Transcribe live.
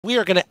We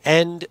are going to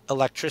end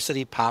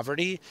electricity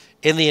poverty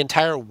in the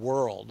entire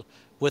world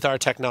with our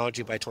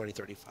technology by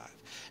 2035.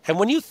 And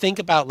when you think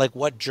about like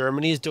what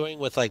Germany is doing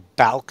with like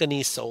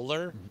balcony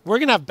solar, we're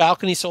going to have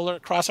balcony solar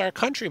across our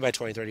country by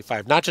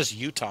 2035, not just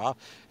Utah.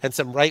 And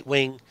some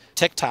right-wing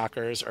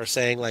TikTokers are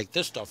saying like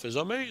this stuff is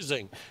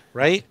amazing,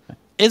 right?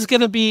 It's going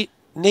to be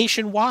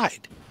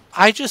nationwide.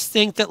 I just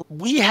think that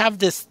we have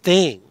this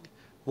thing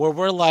where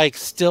we're like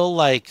still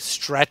like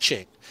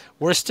stretching.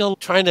 We're still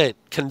trying to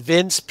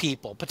convince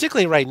people,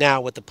 particularly right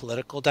now with the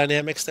political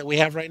dynamics that we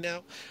have right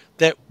now,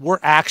 that we're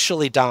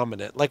actually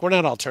dominant. Like we're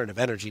not alternative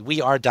energy.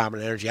 We are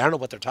dominant energy. I don't know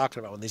what they're talking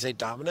about when they say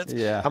dominance.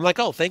 Yeah. I'm like,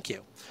 oh, thank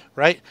you.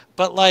 Right.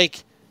 But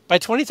like by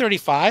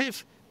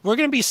 2035, we're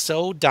going to be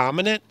so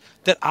dominant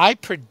that I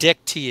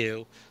predict to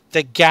you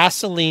that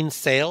gasoline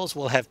sales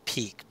will have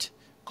peaked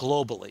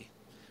globally,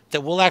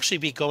 that we'll actually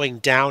be going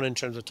down in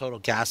terms of total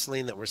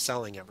gasoline that we're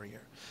selling every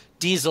year.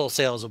 Diesel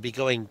sales will be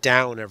going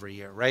down every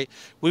year, right?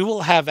 We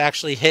will have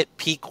actually hit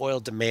peak oil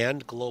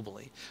demand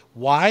globally.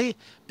 Why?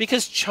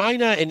 Because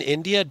China and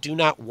India do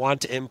not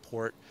want to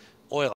import oil.